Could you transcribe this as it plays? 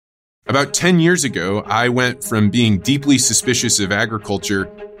About 10 years ago, I went from being deeply suspicious of agriculture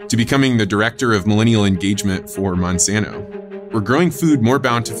to becoming the director of millennial engagement for Monsanto. We're growing food more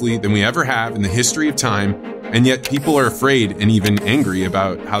bountifully than we ever have in the history of time, and yet people are afraid and even angry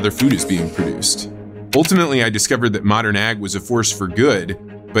about how their food is being produced. Ultimately, I discovered that modern ag was a force for good,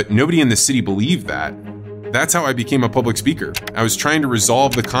 but nobody in the city believed that. That's how I became a public speaker. I was trying to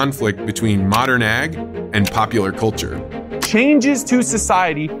resolve the conflict between modern ag and popular culture. Changes to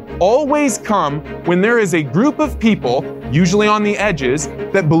society always come when there is a group of people, usually on the edges,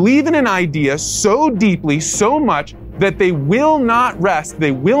 that believe in an idea so deeply, so much, that they will not rest,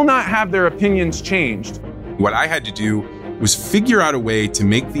 they will not have their opinions changed. What I had to do was figure out a way to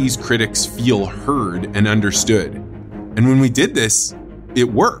make these critics feel heard and understood. And when we did this,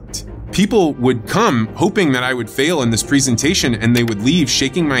 it worked. People would come hoping that I would fail in this presentation, and they would leave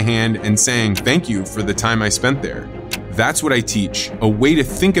shaking my hand and saying, "Thank you for the time I spent there." That's what I teach, a way to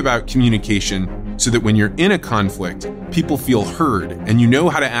think about communication so that when you're in a conflict, people feel heard and you know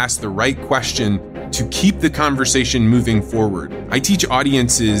how to ask the right question to keep the conversation moving forward. I teach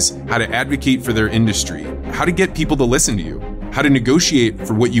audiences how to advocate for their industry, how to get people to listen to you, how to negotiate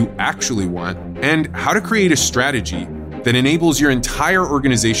for what you actually want, and how to create a strategy that enables your entire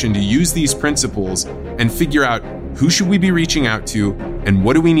organization to use these principles and figure out who should we be reaching out to and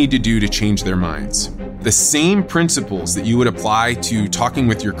what do we need to do to change their minds. The same principles that you would apply to talking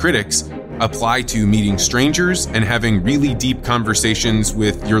with your critics apply to meeting strangers and having really deep conversations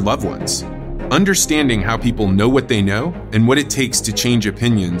with your loved ones. Understanding how people know what they know and what it takes to change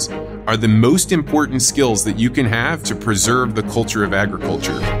opinions are the most important skills that you can have to preserve the culture of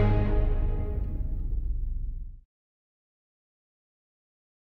agriculture.